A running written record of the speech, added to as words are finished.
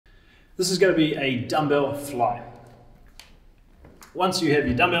This is going to be a dumbbell fly. Once you have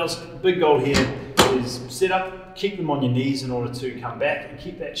your dumbbells, the big goal here is set up, keep them on your knees in order to come back and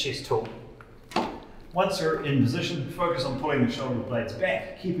keep that chest tall. Once you're in position, focus on pulling the shoulder blades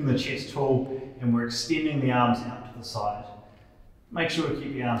back, keeping the chest tall, and we're extending the arms out to the side. Make sure to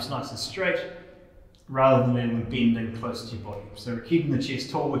keep the arms nice and straight rather than letting them bend in close to your body. So we're keeping the chest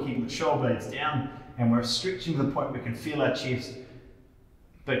tall, we're keeping the shoulder blades down, and we're stretching to the point where we can feel our chest,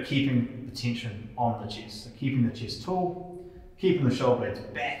 but keeping the tension on the chest. So keeping the chest tall, keeping the shoulder blades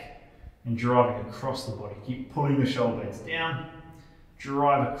back, and driving across the body. Keep pulling the shoulder blades down,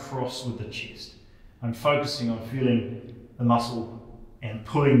 drive across with the chest. I'm focusing on feeling the muscle and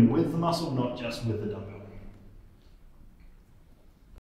pulling with the muscle, not just with the dumbbell.